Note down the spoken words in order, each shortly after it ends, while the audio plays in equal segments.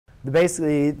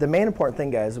basically, the main important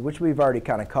thing, guys, which we've already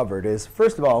kind of covered, is,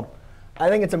 first of all, I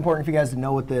think it's important for you guys to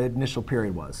know what the initial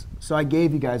period was. So I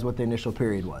gave you guys what the initial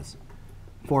period was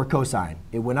for cosine.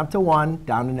 It went up to 1,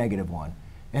 down to -1.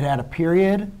 It had a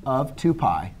period of 2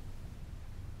 pi,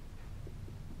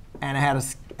 and it had an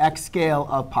x scale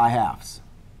of pi halves.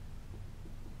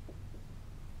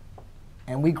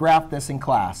 And we graphed this in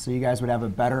class, so you guys would have a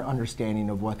better understanding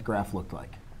of what the graph looked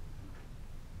like.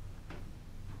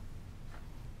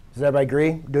 Does everybody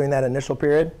agree? Doing that initial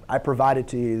period? I provided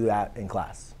to you that in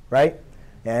class, right?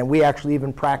 And we actually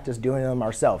even practiced doing them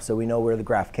ourselves, so we know where the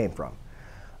graph came from.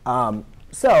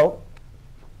 So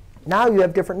now you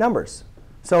have different numbers.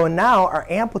 So now our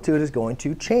amplitude is going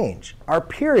to change. Our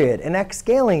period and x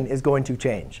scaling is going to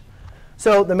change.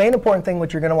 So the main important thing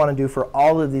what you're going to want to do for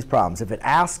all of these problems, if it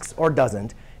asks or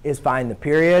doesn't, is find the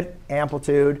period,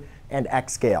 amplitude, and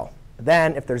x scale.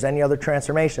 Then if there's any other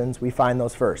transformations, we find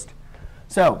those first.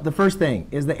 So the first thing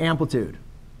is the amplitude.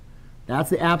 That's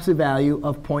the absolute value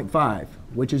of 0.5,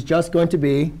 which is just going to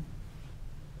be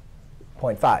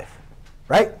 0.5,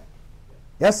 right?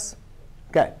 Yes?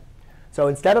 OK. So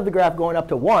instead of the graph going up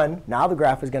to 1, now the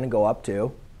graph is going to go up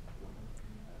to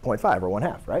 0.5, or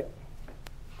 1/2, right?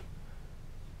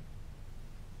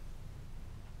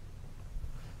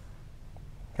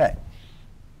 OK.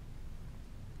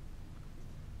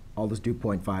 I'll just do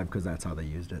 0.5 because that's how they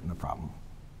used it in the problem.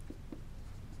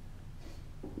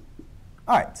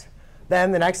 All right.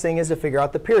 Then the next thing is to figure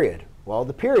out the period. Well,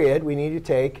 the period, we need to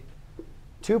take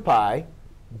 2 pi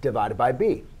divided by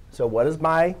b. So what is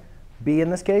my b in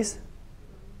this case?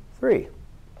 3.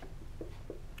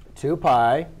 2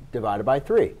 pi divided by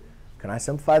 3. Can I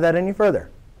simplify that any further?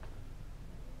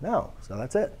 No. So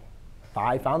that's it.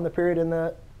 I found the period in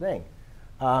the thing.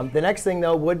 The next thing,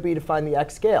 though, would be to find the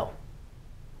x scale.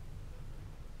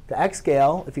 The x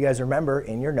scale, if you guys remember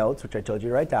in your notes, which I told you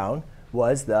to write down,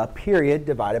 was the period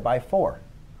divided by 4.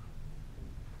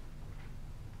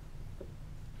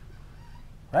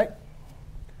 Right?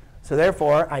 So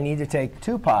therefore, I need to take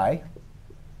 2 pi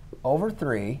over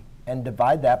 3 and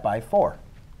divide that by 4.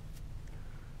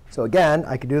 So again,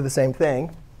 I could do the same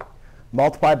thing.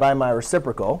 Multiply by my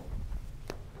reciprocal,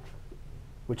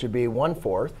 which would be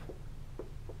 1/4.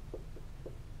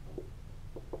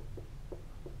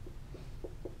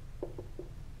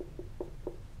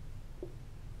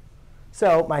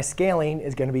 So my scaling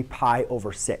is going to be pi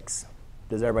over 6.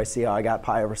 Does everybody see how I got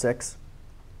pi over 6?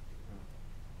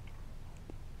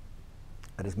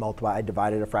 I just multiplied, I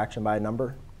divided a fraction by a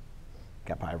number,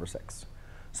 got pi over 6.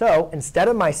 So instead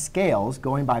of my scales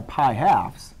going by pi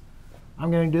halves, I'm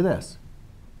going to do this.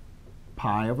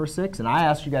 Pi over 6. And I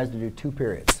asked you guys to do 2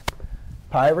 periods.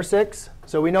 Pi over 6.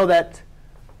 So we know that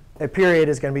a period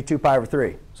is going to be 2 pi over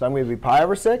 3. So I'm going to be pi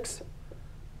over 6,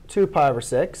 2 pi over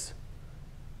 6,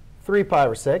 3 pi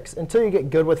over 6. Until you get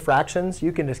good with fractions,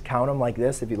 you can just count them like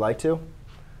this if you'd like to.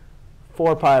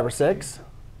 4 pi over 6,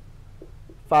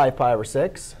 5 pi over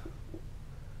 6,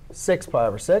 6 pi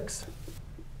over 6,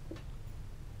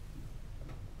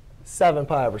 7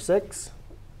 pi over 6,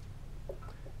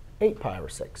 8 pi over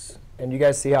 6. And you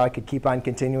guys see how I could keep on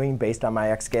continuing based on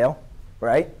my x scale,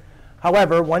 right?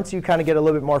 However, once you kind of get a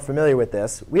little bit more familiar with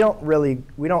this, we don't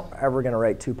ever going to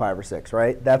write 2 pi over 6,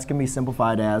 right? That's going to be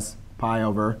simplified as pi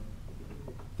over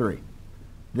 3.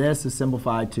 This is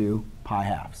simplified to pi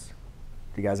halves.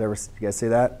 Do you guys see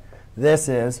that? This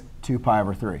is 2 pi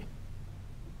over 3.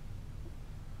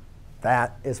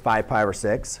 That is 5 pi over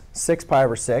 6. 6 pi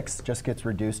over 6 just gets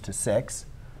reduced to 6.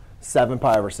 7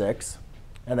 pi over 6.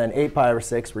 And then 8 pi over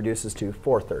 6 reduces to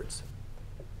 4/3.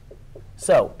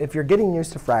 So if you're getting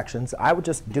used to fractions, I would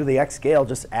just do the x scale,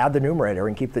 just add the numerator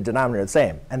and keep the denominator the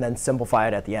same, and then simplify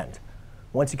it at the end.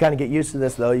 Once you kind of get used to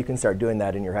this, though, you can start doing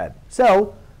that in your head.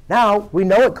 So now we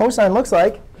know what cosine looks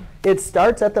like. It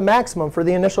starts at the maximum for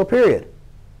the initial period.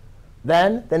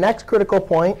 Then the next critical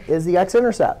point is the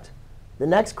x-intercept. The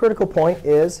next critical point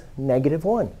is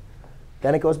 -1.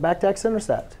 Then it goes back to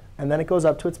x-intercept. And then it goes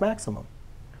up to its maximum.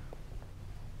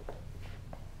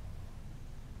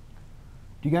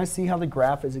 Do you guys see how the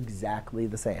graph is exactly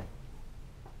the same?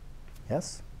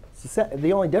 Yes?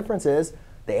 The only difference is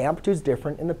the amplitude is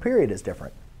different and the period is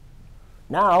different.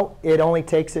 Now,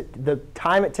 the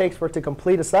time it takes for it to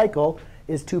complete a cycle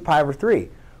is 2 pi over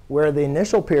 3, where the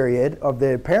initial period of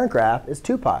the parent graph is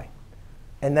 2 pi.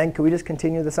 And then can we just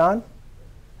continue this on?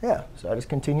 Yeah, so I just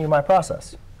continue my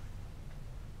process.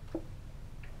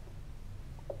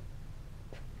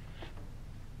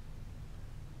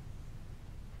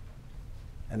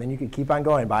 And then you could keep on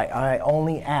going by, I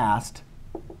only asked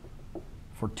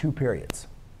for 2 periods.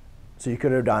 So you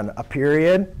could have done a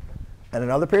period and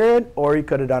another period, or you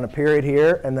could have done a period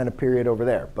here and then a period over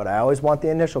there. But I always want the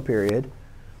initial period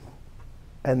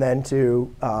and then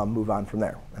to move on from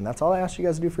there. And that's all I asked you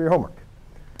guys to do for your homework.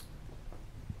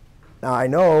 Now I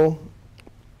know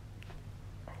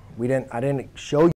I didn't show you